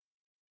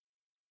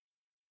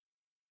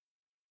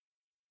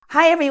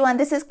Hi everyone,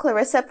 this is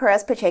Clarissa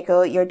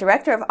Perez-Pacheco, your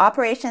Director of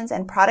Operations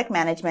and Product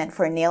Management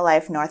for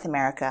Neolife North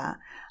America.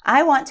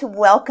 I want to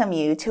welcome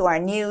you to our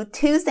new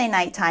Tuesday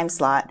night time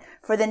slot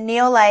for the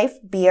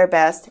Neolife Be Your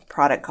Best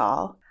product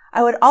call.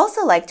 I would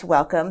also like to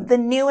welcome the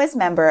newest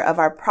member of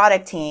our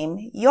product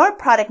team, your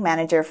product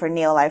manager for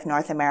Neolife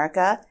North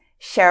America,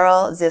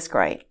 Cheryl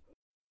Ziskroit.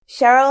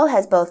 Cheryl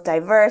has both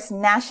diverse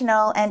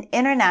national and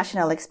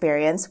international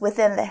experience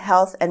within the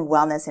health and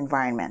wellness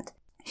environment.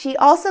 She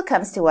also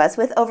comes to us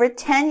with over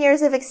 10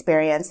 years of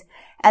experience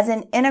as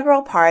an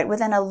integral part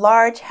within a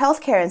large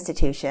healthcare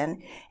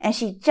institution, and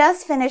she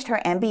just finished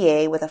her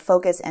MBA with a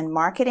focus in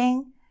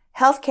marketing,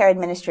 healthcare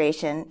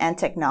administration, and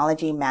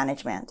technology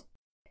management.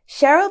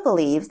 Cheryl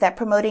believes that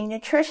promoting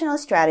nutritional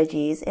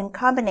strategies in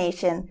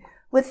combination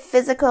with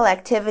physical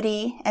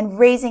activity and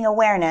raising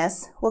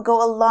awareness will go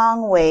a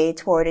long way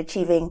toward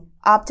achieving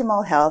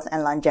optimal health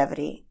and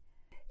longevity.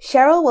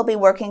 Cheryl will be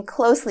working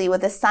closely with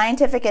the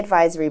Scientific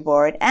Advisory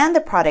Board and the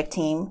product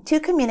team to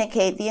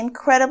communicate the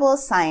incredible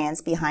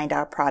science behind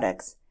our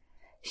products.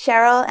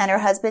 Cheryl and her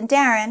husband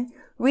Darren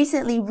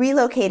recently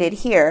relocated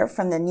here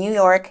from the New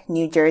York,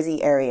 New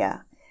Jersey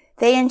area.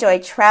 They enjoy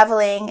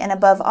traveling and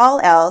above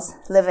all else,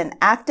 live an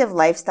active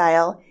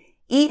lifestyle,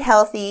 eat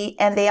healthy,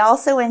 and they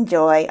also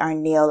enjoy our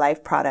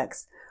Neolife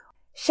products.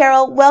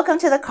 Cheryl, welcome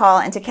to the call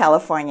and to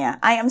California.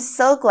 I am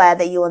so glad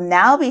that you will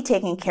now be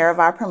taking care of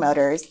our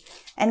promoters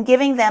and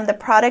giving them the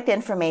product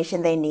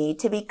information they need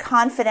to be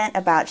confident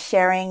about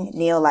sharing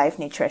Neolife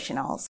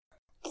Nutritionals.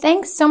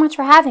 Thanks so much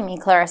for having me,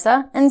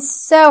 Clarissa. I'm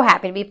so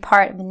happy to be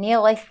part of the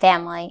Neolife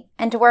family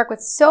and to work with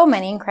so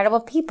many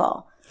incredible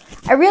people.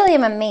 I really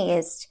am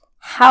amazed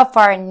how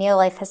far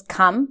Neolife has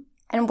come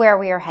and where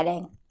we are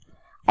heading.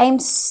 I am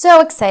so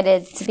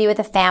excited to be with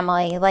a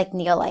family like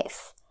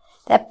Neolife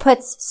that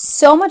puts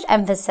so much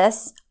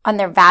emphasis on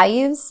their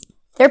values,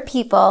 their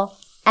people,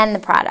 and the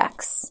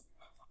products.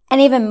 And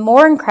even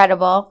more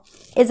incredible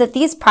is that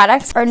these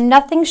products are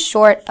nothing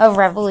short of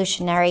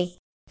revolutionary,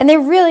 and they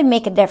really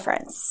make a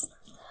difference.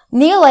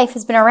 Neolife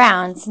has been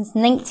around since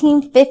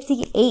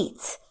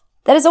 1958.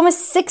 That is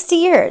almost 60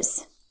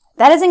 years.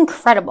 That is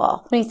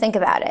incredible when you think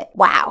about it.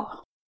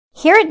 Wow.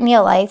 Here at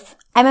Neolife,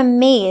 I'm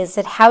amazed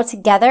at how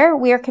together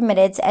we are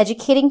committed to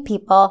educating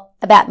people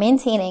about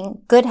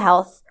maintaining good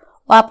health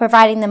while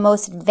providing the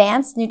most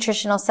advanced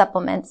nutritional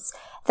supplements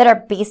that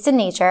are based in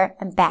nature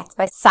and backed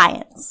by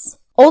science.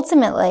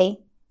 Ultimately,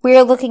 we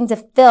are looking to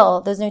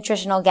fill those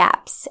nutritional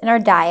gaps in our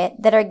diet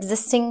that our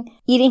existing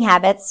eating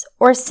habits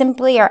or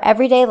simply our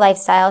everyday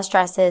lifestyle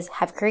stresses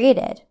have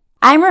created.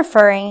 I'm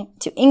referring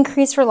to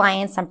increased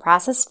reliance on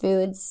processed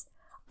foods,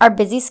 our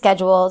busy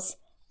schedules,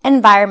 and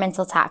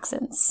environmental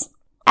toxins.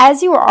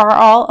 As you are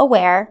all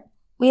aware,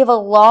 we have a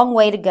long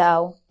way to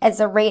go as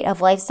the rate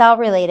of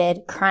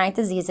lifestyle-related chronic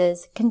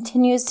diseases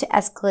continues to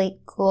escalate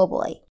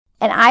globally.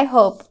 And I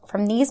hope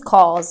from these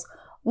calls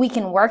we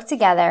can work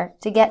together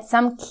to get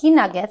some key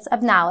nuggets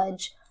of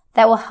knowledge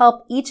that will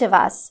help each of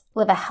us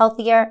live a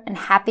healthier and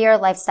happier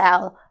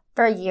lifestyle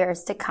for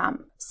years to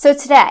come. So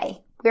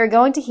today, we are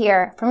going to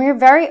hear from your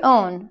very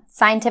own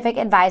Scientific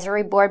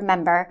Advisory Board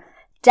member,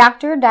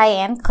 Dr.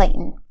 Diane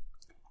Clayton,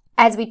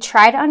 as we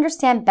try to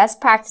understand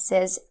best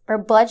practices for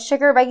blood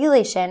sugar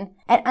regulation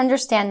and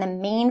understand the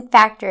main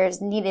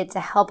factors needed to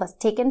help us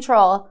take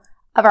control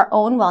of our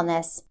own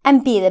wellness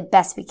and be the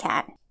best we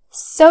can.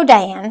 So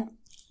Diane,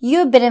 you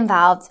have been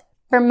involved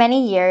for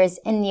many years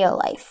in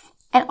Neolife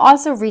and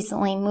also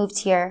recently moved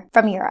here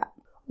from Europe.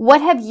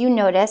 What have you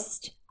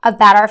noticed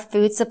about our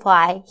food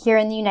supply here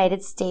in the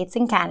United States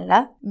and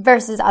Canada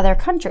versus other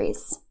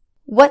countries?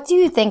 What do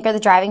you think are the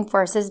driving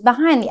forces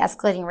behind the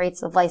escalating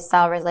rates of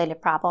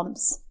lifestyle-related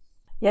problems?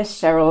 Yes,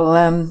 Cheryl,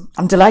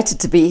 I'm delighted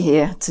to be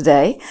here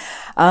today.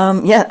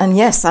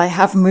 Yes, I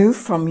have moved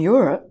from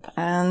Europe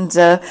and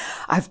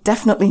I've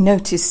definitely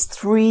noticed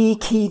three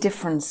key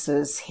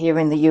differences here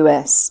in the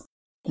US.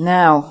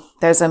 Now,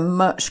 there's a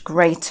much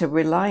greater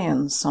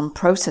reliance on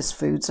processed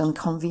foods and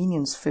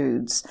convenience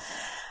foods.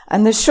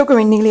 And there's sugar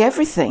in nearly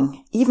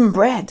everything, even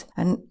bread.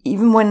 And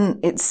even when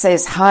it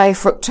says high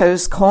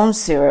fructose corn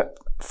syrup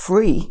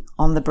free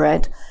on the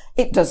bread,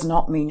 it does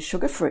not mean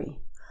sugar free.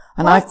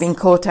 And I've been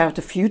caught out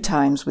a few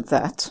times with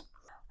that.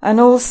 And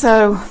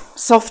also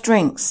soft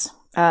drinks.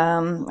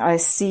 I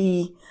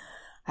see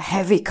a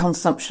heavy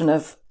consumption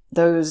of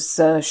those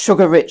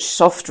sugar-rich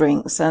soft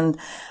drinks. And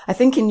I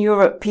think in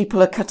Europe,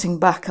 people are cutting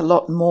back a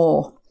lot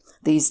more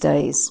these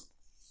days.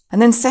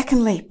 And then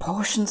secondly,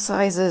 portion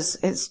sizes.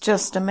 It's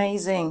just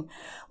amazing.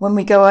 When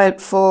we go out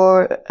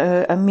for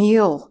a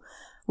meal,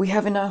 we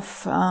have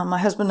enough, my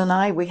husband and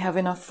I, we have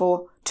enough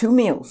for 2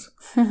 meals.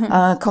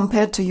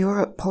 Compared to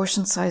Europe,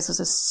 portion sizes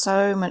are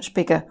so much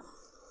bigger.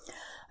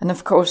 And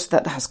of course,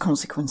 that has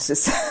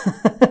consequences.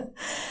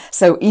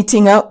 So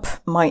eating up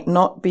might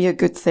not be a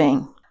good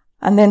thing.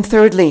 And then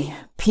thirdly,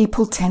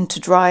 people tend to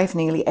drive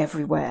nearly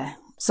everywhere.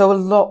 So a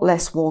lot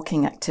less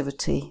walking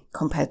activity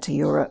compared to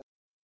Europe.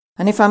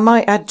 And if I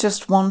might add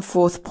just one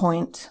fourth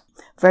point,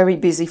 Very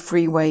busy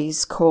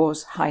freeways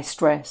cause high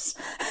stress.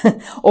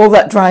 All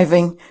that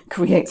driving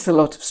creates a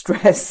lot of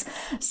stress.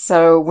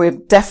 So we're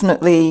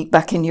definitely,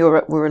 back in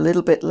Europe, we're a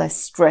little bit less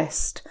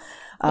stressed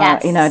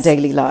in our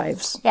daily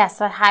lives. Yes,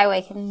 the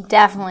highway can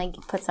definitely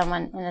put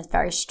someone in a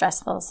very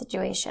stressful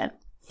situation.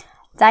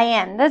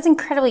 Diane, that's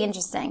incredibly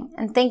interesting,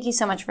 and thank you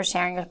so much for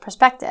sharing your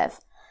perspective.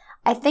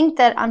 I think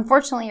that,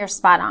 unfortunately, you're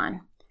spot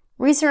on.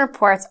 Recent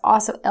reports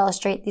also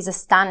illustrate these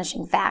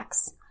astonishing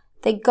facts.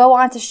 They go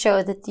on to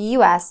show that the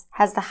U.S.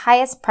 has the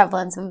highest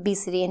prevalence of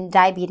obesity and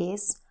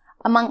diabetes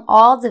among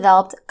all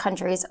developed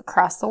countries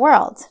across the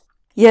world.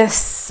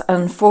 Yes,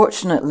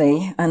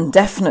 unfortunately, and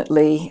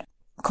definitely,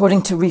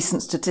 according to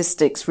recent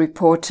statistics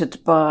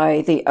reported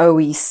by the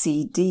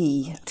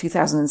OECD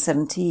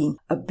 2017,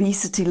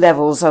 obesity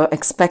levels are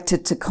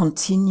expected to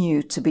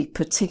continue to be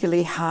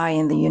particularly high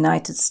in the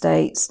United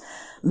States,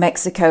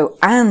 Mexico,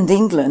 and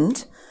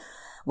England,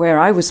 where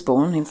I was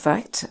born, in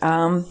fact.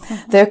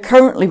 They're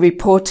currently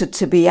reported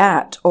to be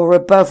at or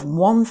above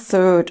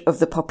 1/3 of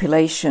the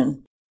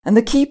population. And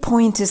the key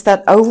point is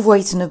that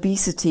overweight and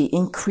obesity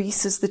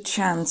increases the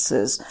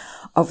chances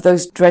of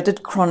those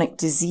dreaded chronic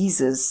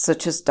diseases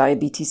such as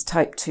diabetes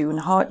type 2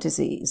 and heart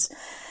disease.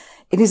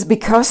 It is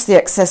because the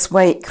excess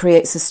weight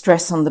creates a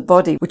stress on the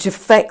body which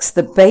affects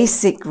the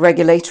basic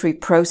regulatory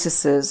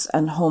processes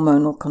and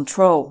hormonal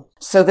control.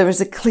 So there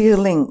is a clear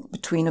link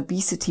between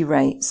obesity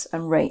rates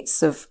and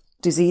rates of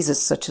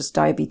diseases such as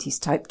diabetes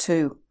type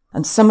 2.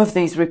 And some of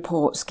these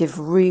reports give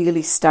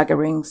really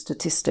staggering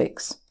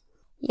statistics.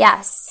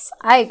 Yes,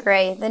 I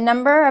agree. The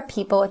number of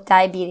people with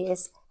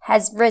diabetes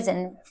has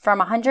risen from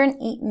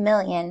 108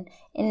 million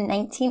in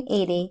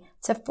 1980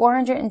 to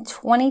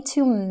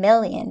 422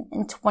 million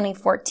in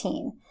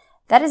 2014.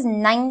 That is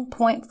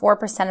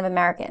 9.4% of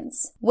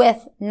Americans,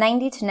 with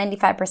 90 to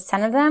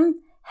 95% of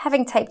them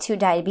having type 2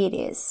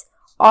 diabetes,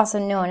 also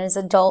known as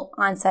adult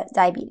onset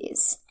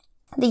diabetes.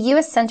 The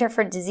U.S. Center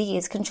for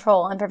Disease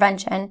Control and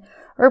Prevention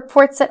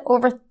reports that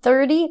over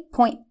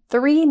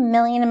 30.3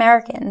 million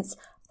Americans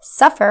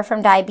suffer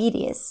from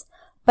diabetes.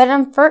 But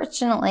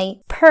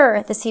unfortunately,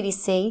 per the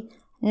CDC,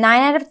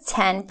 9 out of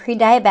 10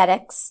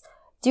 pre-diabetics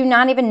do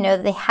not even know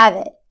that they have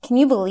it. Can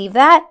you believe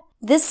that?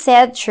 This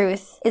sad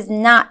truth is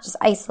not just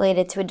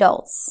isolated to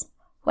adults.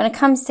 When it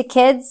comes to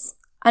kids,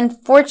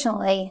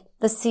 unfortunately,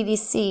 the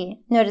CDC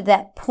noted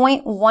that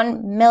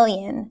 0.1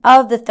 million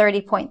of the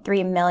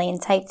 30.3 million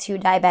type 2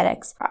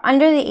 diabetics are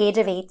under the age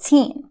of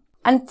 18.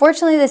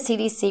 Unfortunately, the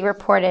CDC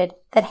reported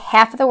that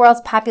half of the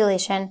world's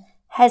population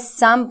has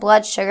some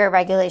blood sugar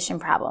regulation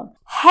problem.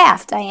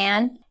 Half,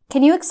 Diane.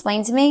 Can you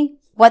explain to me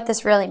what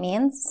this really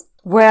means?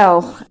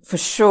 Well, for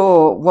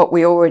sure, what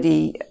we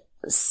already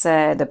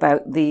said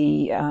about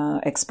the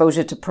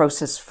exposure to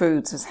processed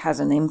foods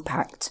has an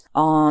impact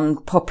on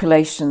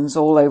populations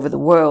all over the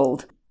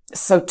world.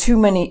 So too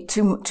many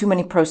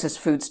processed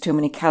foods, too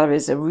many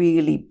calories, are a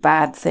really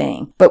bad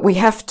thing. But we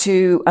have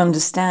to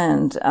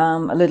understand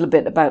a little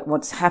bit about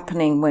what's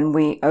happening when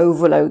we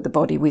overload the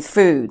body with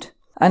food.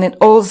 And it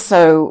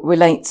also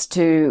relates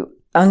to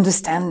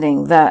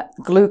understanding that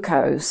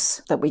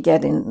glucose that we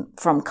get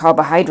from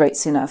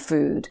carbohydrates in our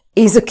food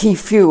is a key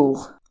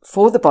fuel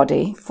for the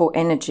body, for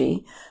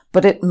energy,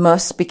 but it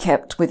must be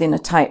kept within a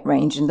tight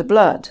range in the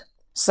blood.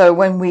 So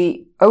when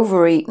we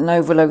overeat and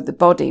overload the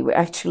body, we're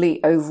actually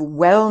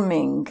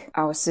overwhelming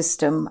our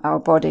system, our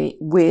body,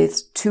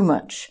 with too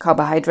much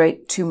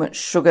carbohydrate, too much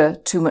sugar,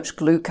 too much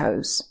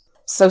glucose.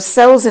 So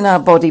cells in our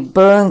body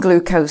burn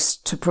glucose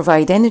to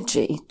provide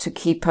energy to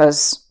keep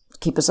us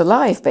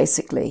alive,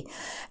 basically.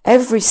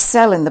 Every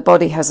cell in the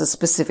body has a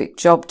specific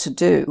job to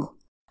do.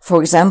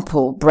 For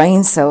example,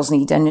 brain cells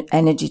need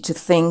energy to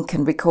think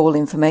and recall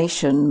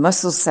information.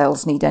 Muscle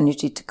cells need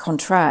energy to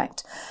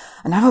contract.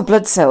 And our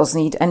blood cells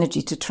need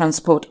energy to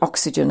transport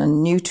oxygen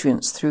and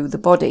nutrients through the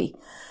body.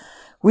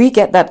 We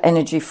get that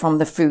energy from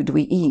the food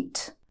we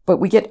eat, but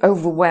we get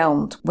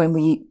overwhelmed when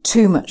we eat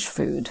too much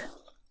food.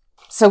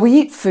 So we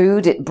eat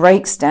food, it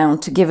breaks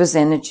down to give us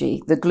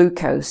energy. The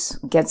glucose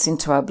gets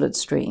into our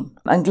bloodstream.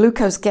 And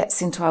glucose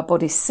gets into our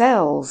body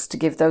cells to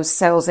give those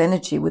cells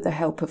energy with the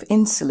help of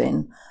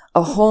insulin,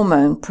 a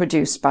hormone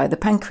produced by the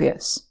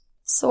pancreas.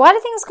 So why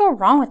do things go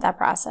wrong with that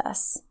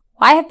process?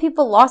 Why have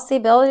people lost the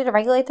ability to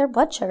regulate their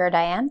blood sugar,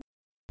 Diane?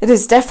 It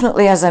is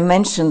definitely, as I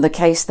mentioned, the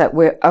case that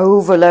we're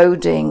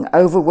overworking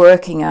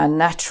our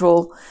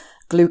natural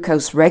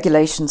glucose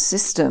regulation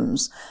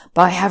systems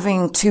by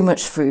having too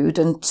much food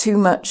and too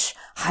much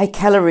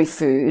high-calorie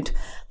food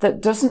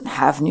that doesn't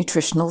have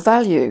nutritional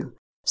value.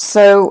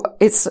 So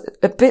it's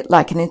a bit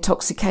like an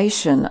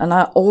intoxication, and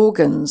our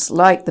organs,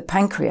 like the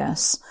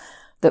pancreas,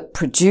 that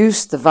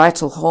produce the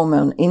vital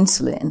hormone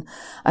insulin,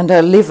 and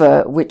our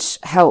liver, which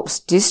helps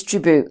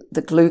distribute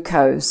the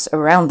glucose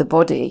around the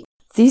body,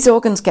 these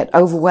organs get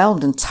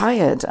overwhelmed and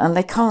tired, and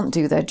they can't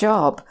do their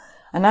job.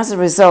 And as a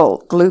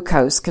result,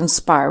 glucose can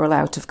spiral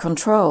out of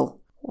control.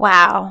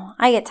 Wow,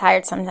 I get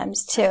tired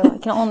sometimes too. I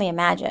can only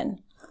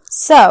imagine.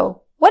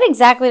 So, what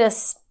exactly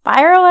does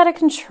spiral out of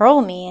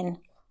control mean?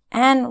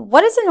 And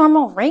what is the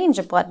normal range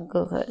of blood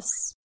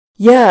glucose?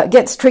 Yeah, it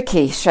gets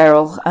tricky,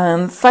 Cheryl.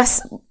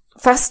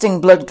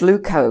 Fasting blood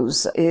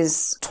glucose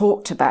is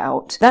talked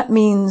about. That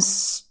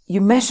means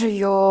you measure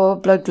your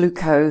blood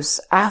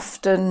glucose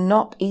after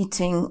not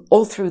eating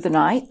all through the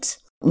night,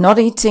 not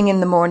eating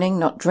in the morning,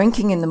 not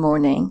drinking in the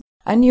morning,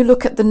 and you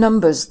look at the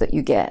numbers that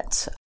you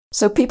get.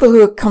 So people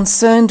who are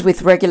concerned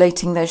with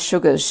regulating their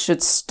sugars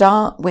should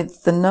start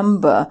with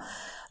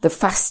the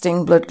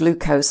fasting blood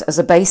glucose as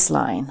a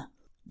baseline.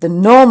 The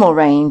normal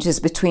range is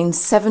between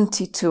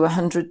 70 to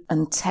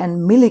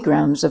 110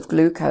 milligrams of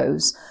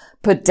glucose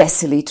per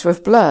deciliter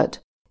of blood.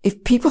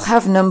 If people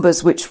have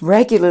numbers which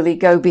regularly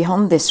go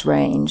beyond this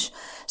range,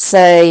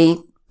 say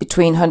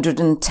between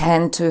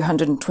 110 to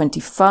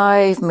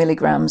 125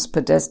 milligrams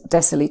per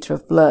deciliter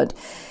of blood,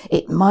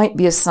 it might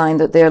be a sign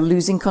that they are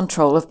losing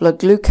control of blood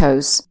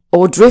glucose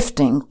or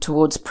drifting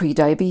towards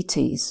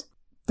prediabetes.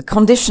 The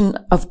condition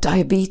of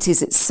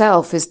diabetes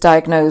itself is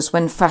diagnosed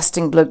when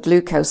fasting blood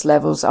glucose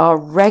levels are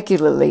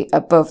regularly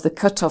above the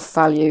cutoff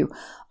value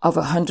of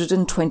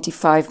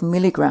 125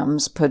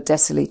 milligrams per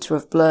deciliter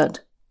of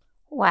blood.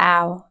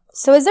 Wow.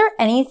 So is there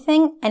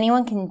anything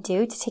anyone can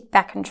do to take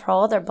back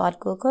control of their blood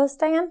glucose,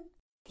 Diane?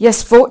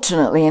 Yes,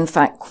 fortunately, in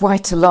fact,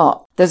 quite a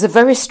lot. There's a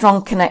very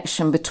strong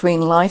connection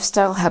between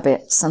lifestyle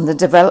habits and the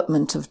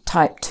development of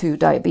type 2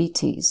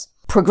 diabetes.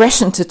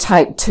 Progression to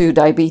type 2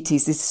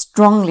 diabetes is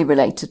strongly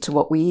related to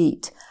what we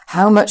eat,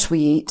 how much we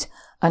eat,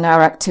 and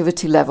our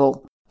activity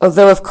level,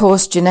 although of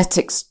course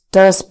genetics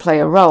does play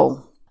a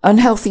role.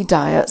 Unhealthy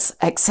diets,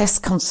 excess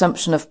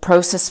consumption of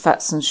processed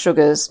fats and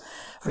sugars,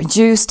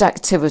 reduced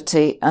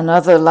activity, and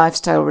other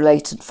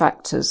lifestyle-related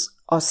factors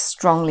are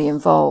strongly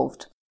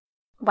involved.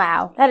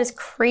 Wow, that is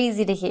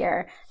crazy to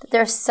hear that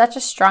there's such a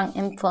strong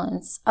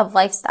influence of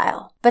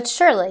lifestyle. But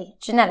surely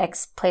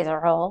genetics plays a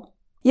role.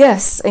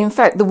 Yes, in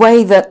fact, the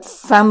way that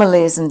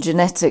families and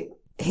genetic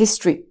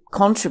history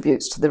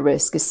contributes to the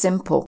risk is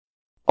simple.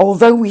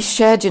 Although we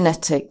share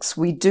genetics,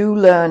 we do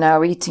learn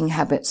our eating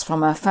habits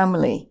from our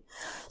family.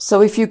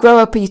 So if you grow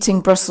up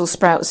eating Brussels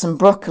sprouts and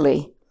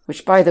broccoli,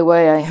 which by the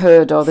way I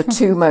heard are the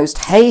two most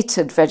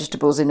hated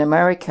vegetables in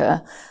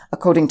America,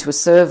 according to a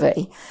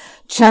survey,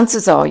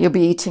 chances are you'll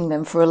be eating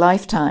them for a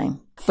lifetime.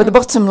 But the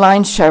bottom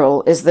line,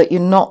 Cheryl, is that you're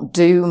not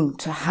doomed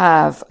to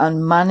have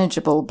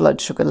unmanageable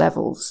blood sugar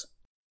levels.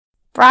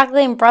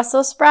 Broccoli and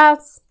Brussels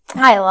sprouts?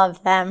 I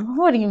love them.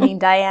 What do you mean,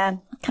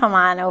 Diane? Come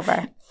on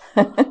over.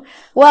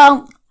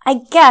 Well, I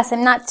guess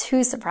I'm not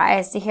too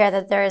surprised to hear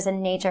that there is a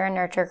nature and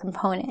nurture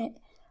component.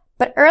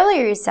 But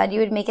earlier you said you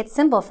would make it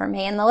simple for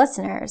me and the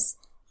listeners,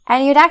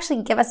 and you'd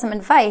actually give us some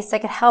advice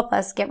that could help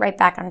us get right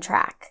back on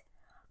track.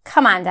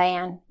 Come on,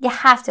 Diane. You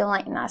have to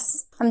enlighten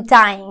us. I'm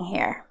dying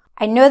here.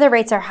 I know the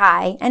rates are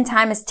high and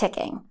time is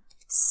ticking.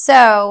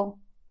 So,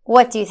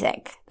 what do you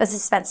think? The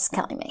suspense is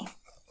killing me.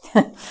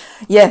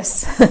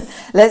 Yes,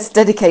 let's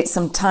dedicate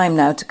some time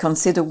now to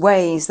consider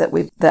ways that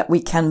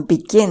we can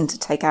begin to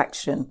take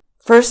action.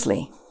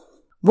 Firstly,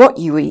 what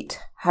you eat,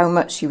 how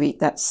much you eat,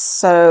 that's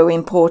so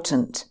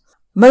important.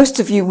 Most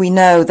of you, we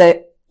know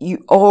that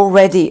you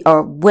already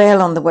are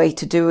well on the way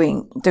to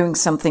doing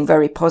something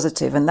very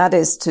positive, and that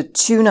is to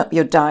tune up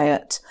your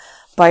diet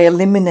by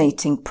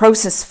eliminating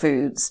processed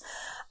foods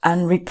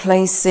and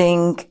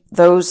replacing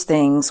those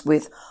things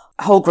with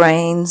whole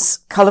grains,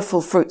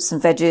 colourful fruits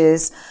and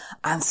veggies,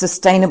 and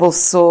sustainable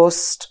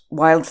sourced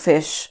wild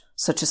fish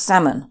such as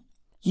salmon.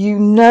 You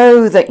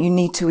know that you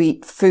need to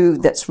eat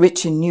food that's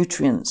rich in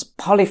nutrients,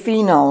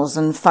 polyphenols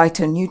and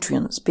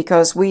phytonutrients,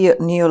 because we at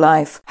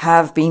Neolife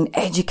have been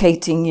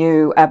educating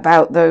you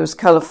about those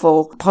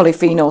colourful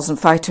polyphenols and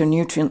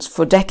phytonutrients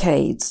for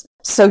decades.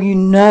 So you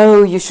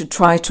know you should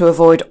try to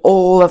avoid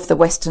all of the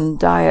Western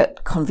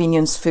diet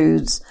convenience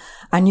foods,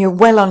 and you're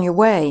well on your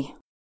way.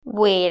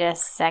 Wait a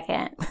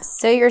second.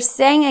 So you're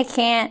saying I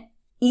can't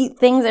eat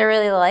things I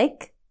really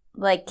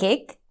like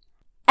cake?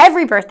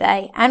 Every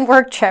birthday and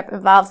work trip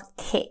involves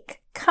cake.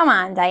 Come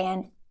on,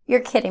 Diane. You're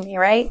kidding me,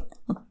 right?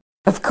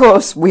 Of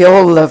course, we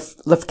all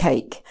love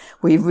cake.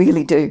 We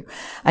really do.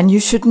 And you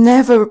should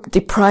never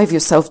deprive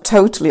yourself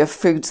totally of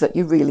foods that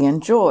you really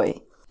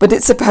enjoy. But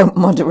it's about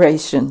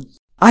moderation.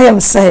 I am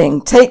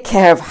saying take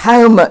care of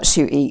how much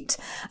you eat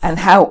and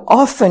how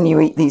often you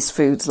eat these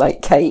foods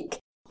like cake,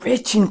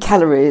 rich in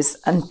calories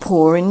and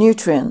poor in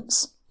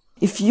nutrients.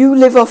 If you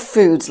live off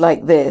foods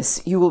like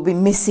this, you will be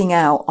missing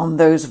out on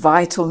those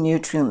vital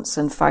nutrients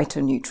and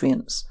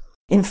phytonutrients.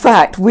 In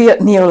fact, we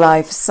at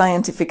Neolife's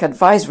Scientific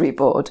Advisory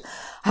Board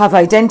have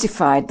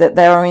identified that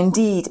there are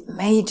indeed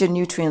major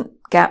nutrient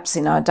gaps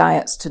in our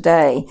diets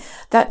today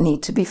that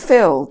need to be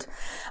filled.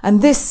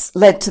 And this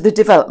led to the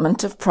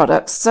development of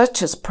products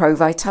such as Pro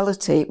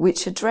Vitality,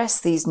 which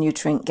address these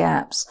nutrient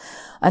gaps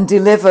and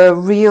deliver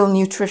real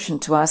nutrition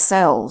to our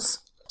cells.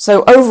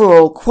 So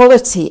overall,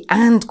 quality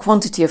and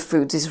quantity of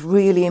foods is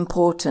really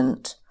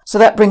important. So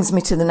that brings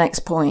me to the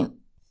next point.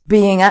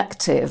 Being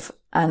active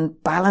and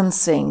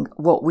balancing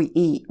what we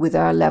eat with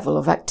our level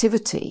of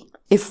activity.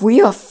 If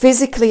we are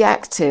physically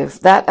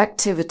active, that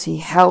activity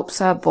helps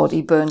our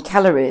body burn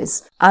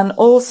calories and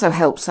also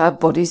helps our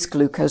body's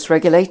glucose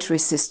regulatory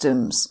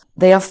systems.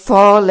 They are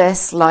far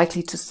less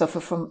likely to suffer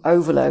from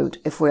overload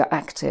if we're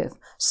active.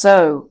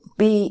 So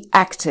be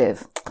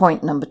active.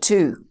 Point number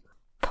 2.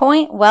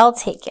 Point well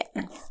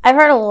taken. I've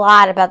heard a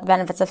lot about the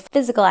benefits of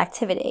physical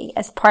activity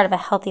as part of a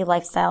healthy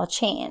lifestyle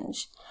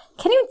change.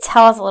 Can you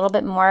tell us a little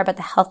bit more about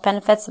the health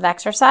benefits of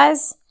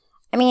exercise?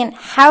 I mean,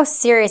 how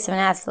serious of an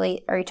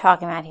athlete are you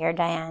talking about here,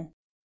 Diane?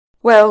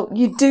 Well,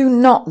 you do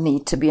not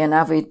need to be an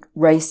avid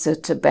racer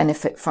to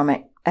benefit from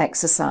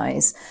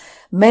exercise.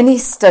 Many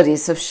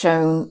studies have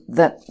shown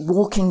that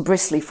walking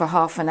briskly for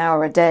half an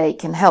hour a day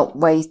can help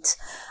weight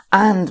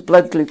and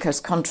blood glucose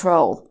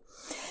control.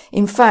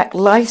 In fact,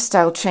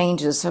 lifestyle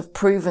changes have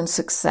proven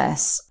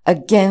success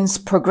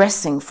against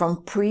progressing from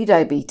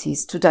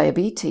prediabetes to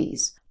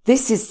diabetes.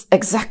 This is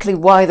exactly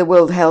why the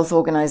World Health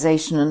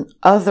Organization and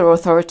other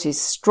authorities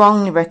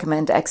strongly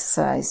recommend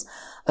exercise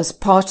as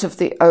part of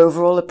the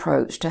overall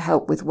approach to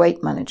help with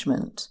weight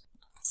management.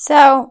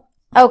 So,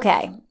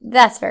 okay,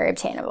 that's very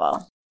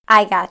obtainable.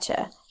 I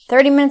gotcha.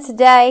 30 minutes a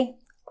day,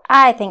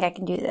 I think I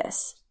can do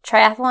this.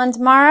 Triathlon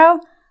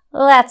tomorrow?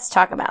 Let's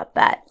talk about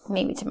that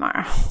maybe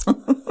tomorrow.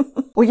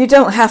 Well, you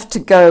don't have to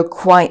go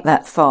quite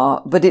that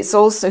far, but it's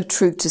also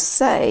true to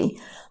say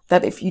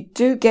that if you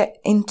do get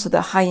into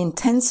the high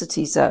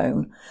intensity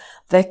zone,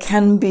 there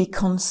can be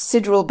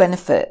considerable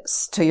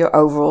benefits to your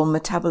overall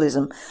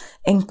metabolism,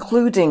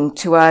 including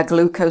to our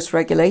glucose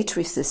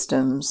regulatory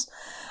systems.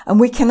 And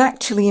we can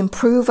actually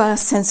improve our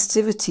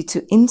sensitivity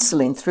to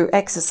insulin through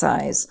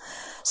exercise.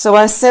 So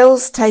our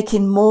cells take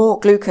in more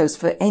glucose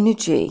for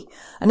energy,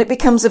 and it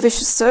becomes a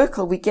vicious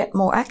circle. We get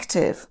more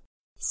active.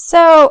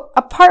 So,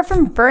 apart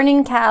from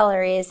burning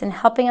calories and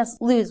helping us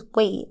lose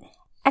weight,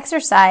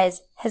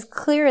 exercise has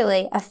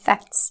clearly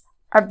affects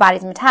our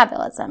body's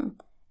metabolism,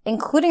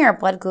 including our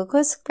blood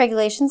glucose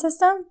regulation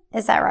system.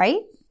 Is that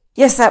right?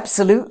 Yes,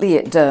 absolutely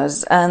it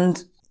does.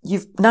 And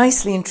you've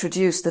nicely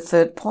introduced the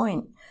third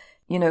point.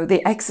 You know,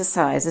 the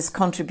exercise is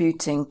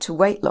contributing to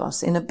weight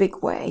loss in a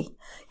big way.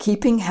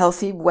 Keeping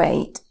healthy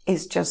weight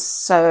is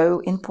just so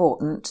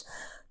important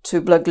to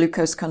blood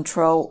glucose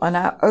control and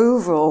our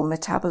overall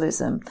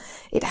metabolism.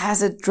 It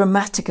has a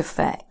dramatic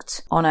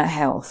effect on our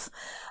health.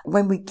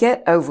 When we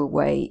get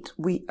overweight,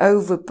 we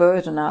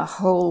overburden our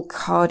whole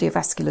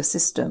cardiovascular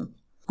system.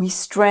 We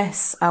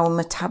stress our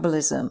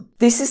metabolism.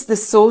 This is the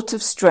sort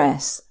of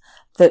stress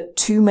that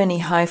too many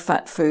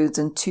high-fat foods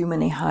and too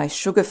many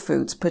high-sugar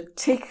foods,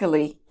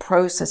 particularly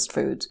processed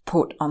foods,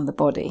 put on the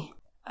body.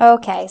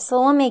 Okay,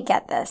 so let me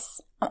get this.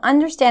 I'm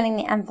understanding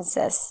the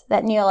emphasis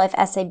that Neolife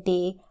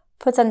SAB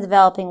puts on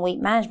developing weight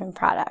management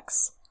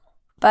products.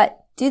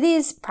 But do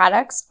these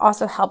products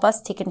also help us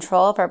take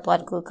control of our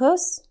blood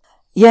glucose?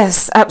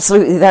 Yes,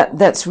 absolutely.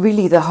 That's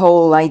really the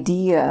whole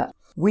idea.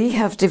 We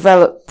have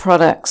developed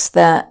products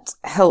that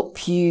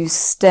help you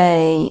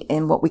stay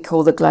in what we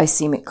call the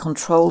glycemic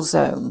control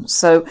zone.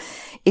 So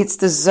it's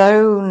the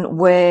zone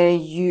where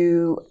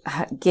you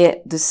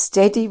get the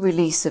steady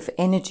release of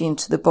energy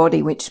into the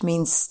body, which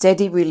means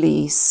steady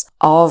release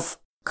of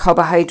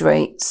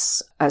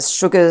carbohydrates as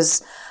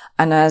sugars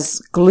and as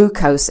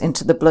glucose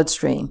into the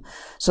bloodstream.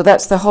 So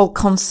that's the whole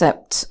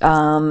concept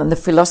and the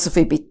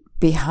philosophy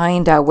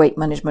behind our weight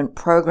management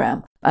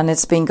program. And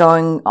it's been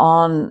going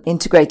on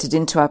integrated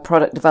into our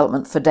product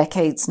development for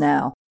decades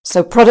now.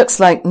 So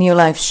products like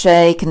Neolife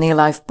Shake and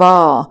Neolife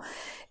Bar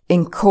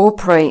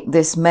incorporate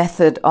this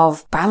method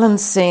of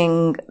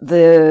balancing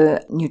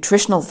the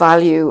nutritional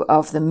value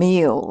of the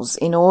meals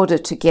in order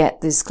to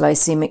get this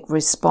glycemic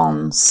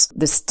response,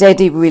 the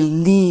steady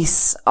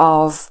release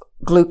of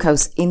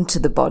glucose into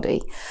the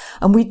body.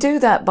 And we do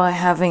that by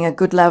having a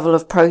good level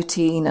of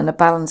protein and a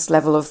balanced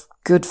level of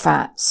good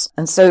fats.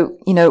 And so,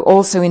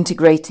 also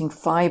integrating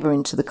fiber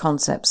into the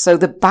concept. So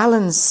the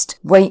balanced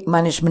weight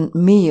management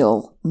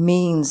meal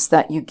means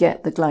that you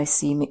get the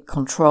glycemic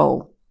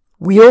control.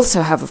 We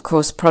also have, of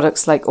course,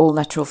 products like all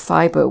natural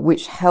fiber,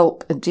 which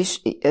help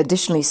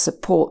additionally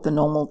support the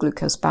normal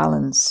glucose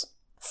balance.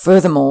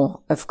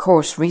 Furthermore, of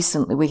course,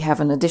 recently we have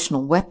an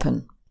additional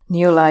weapon,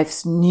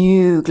 Neolife's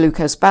new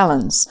glucose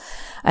balance,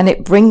 and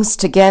it brings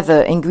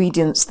together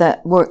ingredients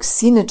that work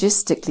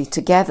synergistically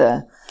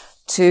together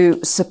to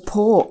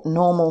support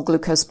normal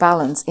glucose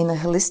balance in a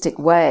holistic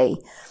way.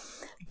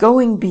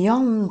 Going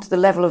beyond the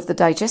level of the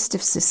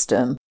digestive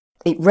system,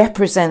 it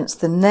represents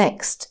the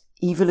next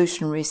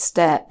evolutionary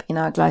step in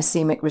our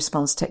glycemic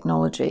response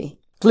technology.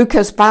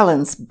 Glucose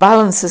balance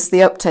balances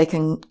the uptake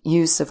and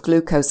use of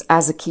glucose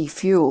as a key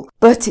fuel,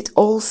 but it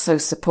also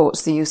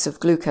supports the use of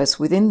glucose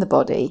within the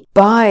body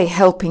by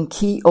helping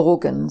key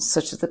organs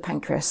such as the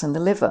pancreas and the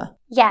liver.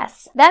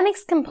 Yes, that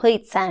makes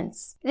complete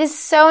sense. It is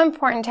so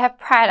important to have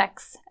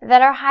products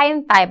that are high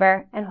in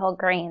fiber and whole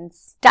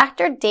grains.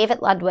 Dr. David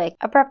Ludwig,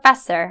 a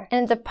professor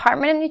in the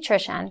Department of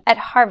Nutrition at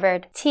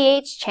Harvard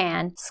T.H.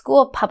 Chan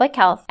School of Public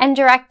Health and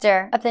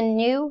director of the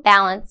New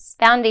Balance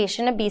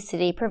Foundation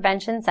Obesity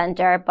Prevention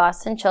Center at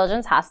Boston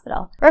Children's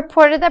Hospital,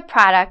 reported that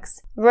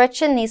products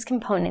rich in these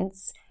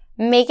components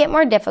make it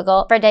more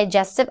difficult for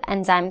digestive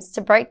enzymes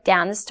to break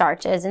down the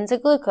starches into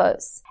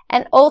glucose,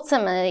 and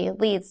ultimately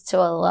leads to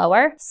a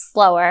lower,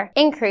 slower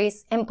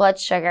increase in blood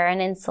sugar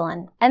and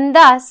insulin, and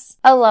thus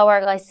a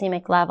lower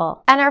glycemic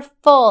level, and are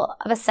full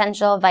of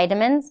essential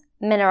vitamins,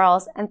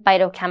 minerals, and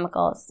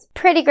phytochemicals.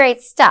 Pretty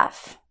great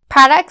stuff.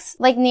 Products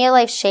like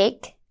Neolife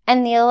Shake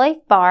and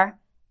Neolife Bar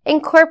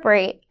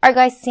incorporate our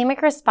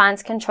glycemic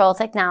response control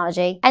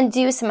technology and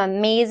do some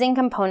amazing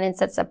components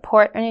that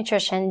support our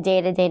nutrition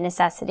day-to-day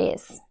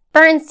necessities.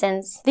 For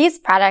instance, these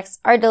products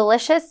are a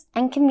delicious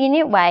and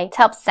convenient way to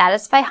help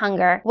satisfy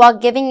hunger while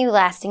giving you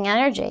lasting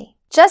energy.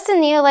 Just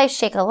in Neolife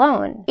Shake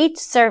alone, each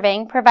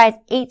serving provides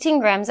 18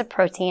 grams of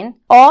protein,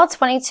 all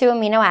 22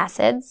 amino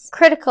acids,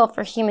 critical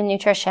for human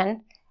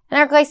nutrition, and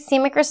our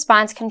glycemic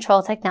response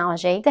control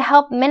technology to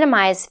help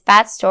minimize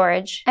fat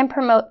storage and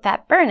promote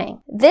fat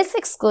burning. This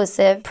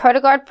exclusive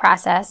ProtoGuard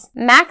process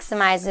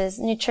maximizes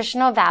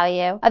nutritional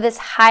value of this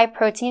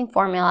high-protein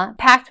formula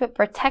packed with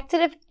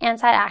protective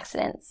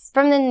antioxidants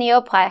from the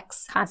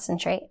Neoplex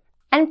concentrate.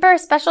 And for a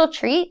special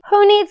treat,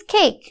 who needs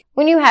cake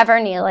when you have our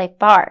Neolife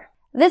Bar?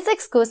 This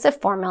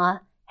exclusive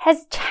formula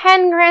has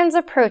 10 grams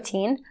of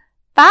protein,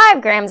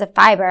 5 grams of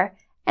fiber,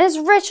 and is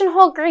rich in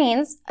whole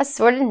grains,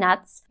 assorted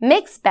nuts,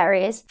 mixed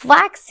berries,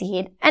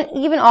 flaxseed, and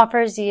even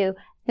offers you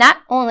not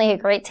only a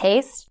great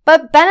taste,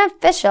 but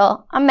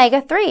beneficial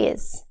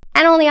omega-3s,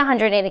 and only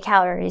 180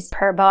 calories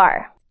per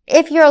bar.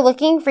 If you're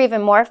looking for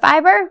even more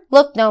fiber,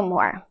 look no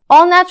more.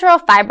 All natural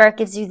fiber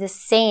gives you the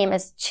same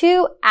as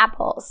 2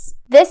 apples.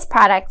 This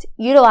product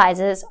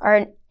utilizes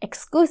our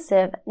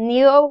exclusive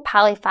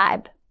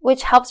Neopolyfibe,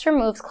 which helps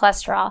remove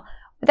cholesterol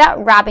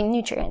without robbing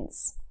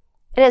nutrients.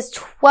 It has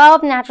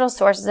 12 natural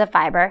sources of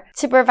fiber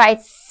to provide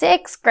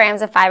 6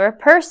 grams of fiber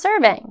per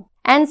serving.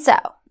 And so,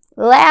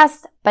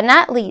 last but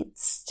not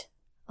least,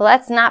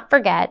 let's not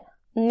forget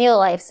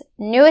Neolife's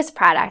newest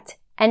product,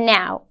 and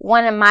now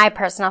one of my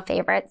personal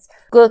favorites,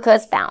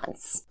 Glucose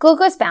Balance.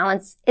 Glucose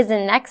Balance is the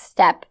next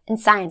step in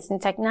science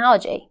and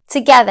technology.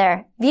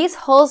 Together, these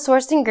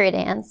whole-source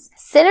ingredients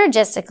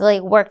synergistically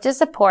work to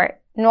support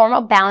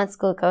normal balanced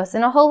glucose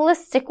in a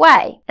holistic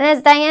way. And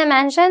as Diane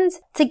mentioned,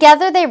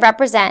 together they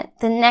represent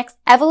the next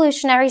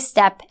evolutionary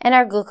step in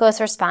our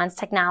glucose response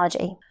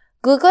technology.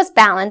 Glucose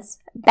Balance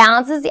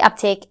balances the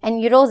uptake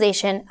and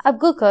utilization of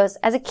glucose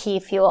as a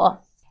key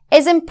fuel.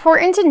 It's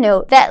important to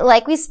note that,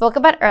 like we spoke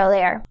about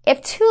earlier,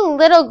 if too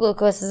little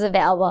glucose is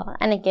available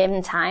at a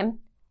given time,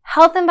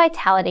 health and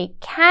vitality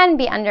can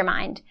be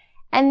undermined,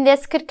 and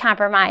this could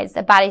compromise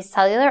the body's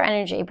cellular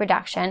energy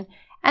production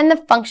and the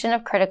function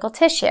of critical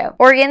tissue,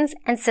 organs,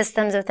 and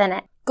systems within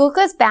it.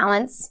 Glucose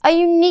Balance, a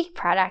unique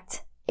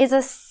product, is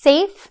a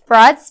safe,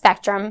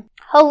 broad-spectrum,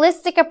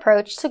 holistic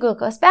approach to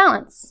glucose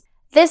balance.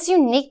 This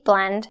unique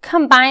blend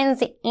combines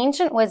the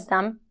ancient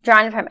wisdom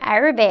drawn from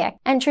Ayurvedic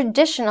and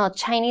traditional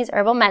Chinese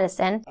herbal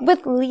medicine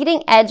with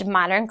leading-edge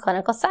modern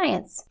clinical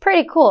science.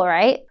 Pretty cool,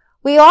 right?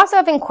 We also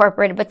have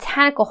incorporated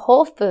botanical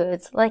whole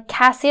foods like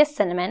cassia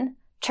cinnamon,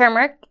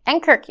 turmeric,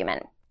 and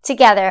curcumin,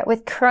 together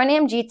with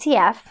chromium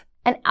GTF,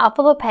 and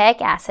alpha-lipoic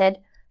acid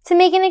to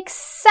make an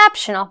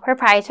exceptional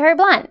proprietary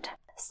blend.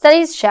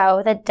 Studies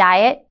show that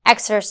diet,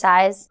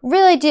 exercise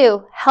really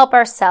do help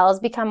our cells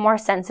become more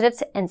sensitive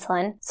to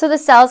insulin, so the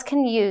cells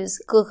can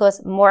use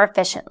glucose more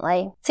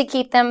efficiently to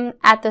keep them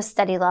at those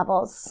steady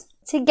levels.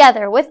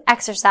 Together with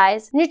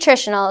exercise,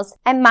 nutritionals,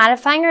 and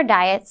modifying our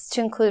diets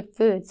to include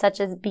foods such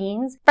as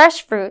beans,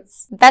 fresh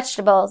fruits,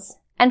 vegetables,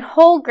 and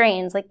whole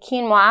grains like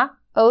quinoa,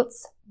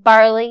 oats,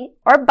 barley,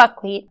 or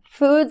buckwheat,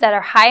 foods that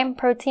are high in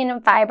protein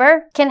and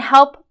fiber, can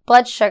help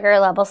blood sugar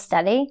levels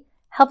steady,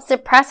 help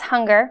suppress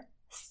hunger,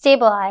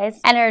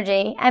 stabilize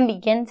energy, and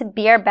begin to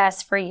be our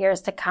best for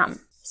years to come.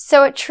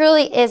 So it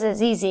truly is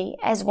as easy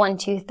as 1,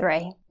 2,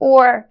 3.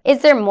 Or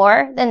is there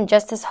more than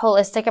just this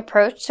holistic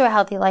approach to a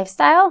healthy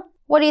lifestyle?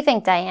 What do you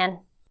think, Diane?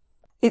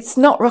 It's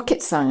not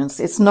rocket science.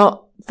 It's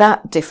not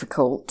that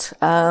difficult.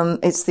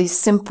 It's these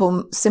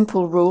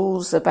simple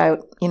rules about,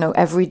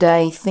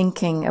 everyday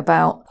thinking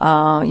about,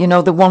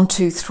 the 1,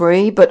 2,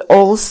 3, but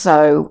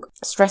also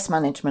stress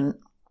management.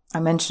 I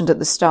mentioned at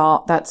the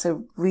start, that's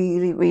a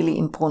really, really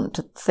important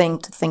thing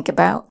to think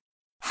about.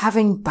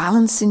 Having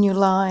balance in your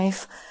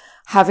life,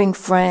 having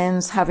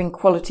friends, having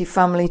quality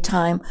family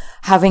time,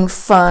 having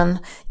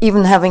fun,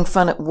 even having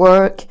fun at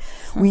work.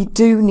 We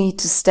do need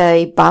to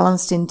stay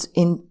balanced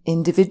in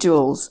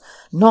individuals,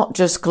 not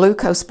just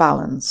glucose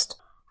balanced.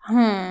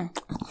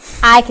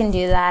 I can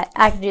do that.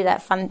 I can do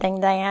that fun thing,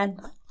 Diane.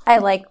 I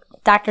like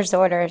doctor's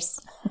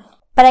orders.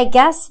 But I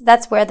guess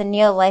that's where the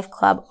Neo Life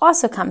Club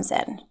also comes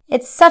in.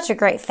 It's such a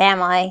great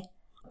family.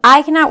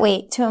 I cannot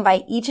wait to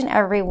invite each and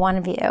every one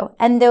of you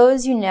and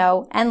those you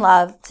know and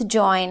love to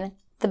join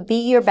the Be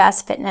Your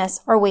Best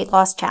Fitness or Weight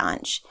Loss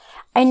Challenge.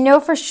 I know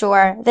for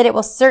sure that it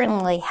will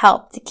certainly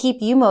help to keep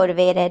you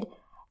motivated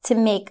to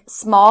make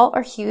small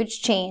or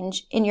huge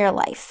change in your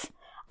life.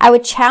 I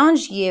would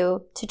challenge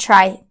you to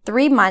try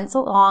 3 months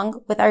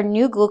along with our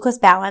new glucose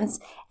balance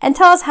and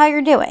tell us how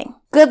you're doing.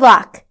 Good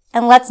luck,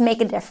 and let's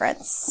make a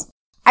difference.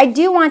 I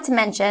do want to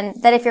mention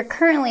that if you're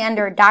currently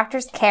under a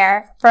doctor's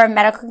care for a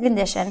medical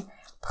condition,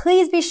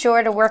 please be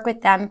sure to work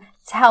with them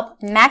to help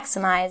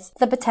maximize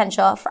the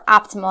potential for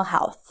optimal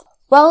health.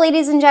 Well,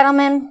 ladies and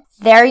gentlemen,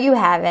 there you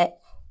have it.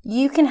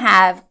 You can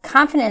have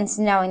confidence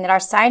knowing that our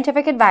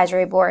scientific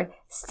advisory board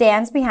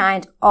stands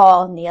behind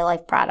all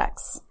Neolife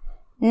products.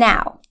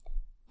 Now,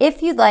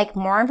 if you'd like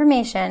more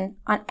information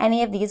on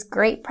any of these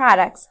great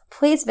products,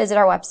 please visit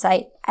our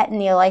website at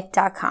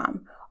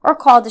neolife.com or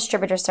call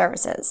Distributor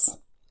Services.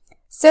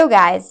 So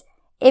guys,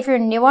 if you're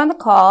new on the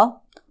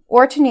call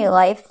or to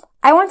Neolife,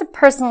 I want to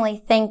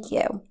personally thank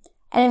you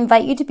and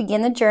invite you to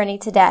begin the journey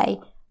today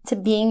to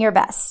being your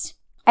best.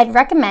 I'd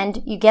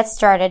recommend you get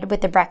started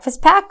with the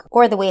breakfast pack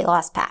or the weight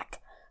loss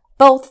pack.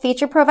 Both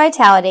feature Pro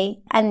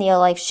Vitality and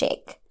Neolife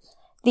Shake.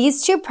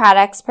 These two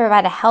products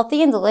provide a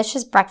healthy and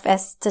delicious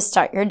breakfast to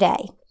start your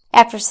day.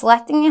 After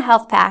selecting a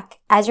health pack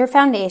as your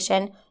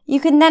foundation, you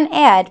can then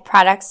add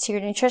products to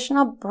your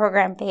nutritional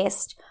program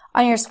based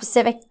on your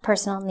specific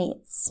personal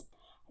needs.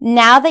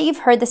 Now that you've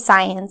heard the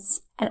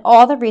science and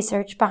all the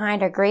research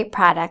behind our great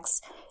products,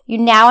 you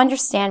now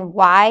understand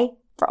why,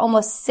 for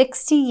almost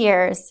 60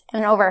 years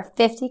and in over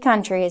 50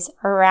 countries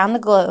around the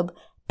globe,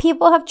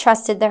 people have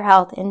trusted their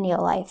health in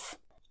Neolife.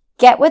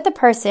 Get with the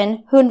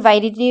person who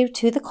invited you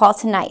to the call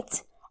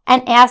tonight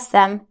and ask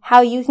them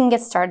how you can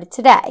get started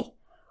today.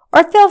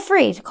 Or feel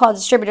free to call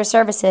Distributor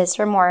Services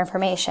for more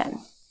information.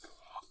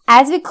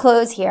 As we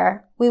close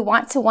here, we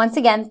want to once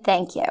again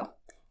thank you.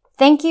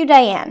 Thank you,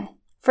 Diane,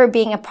 for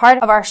being a part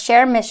of our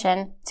shared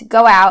mission to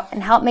go out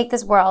and help make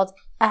this world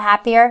a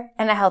happier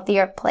and a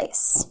healthier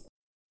place.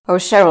 Oh,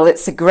 Cheryl,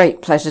 it's a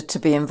great pleasure to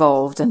be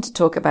involved and to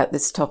talk about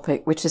this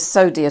topic, which is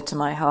so dear to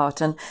my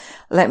heart. And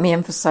let me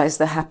emphasize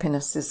that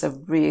happiness is a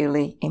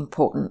really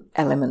important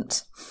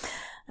element.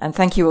 And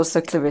thank you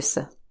also,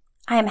 Clarissa.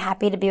 I am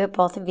happy to be with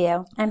both of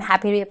you. I'm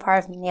happy to be a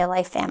part of the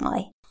Neolife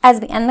family. As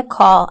we end the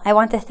call, I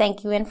want to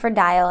thank you in for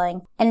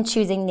dialing and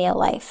choosing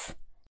Neolife.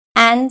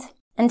 And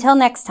until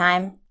next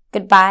time,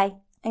 goodbye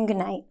and good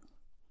night.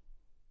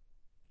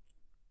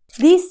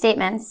 These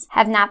statements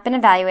have not been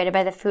evaluated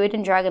by the Food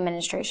and Drug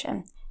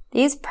Administration.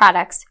 These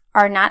products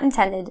are not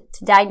intended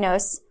to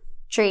diagnose,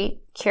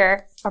 treat,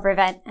 cure, or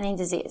prevent any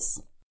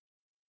disease.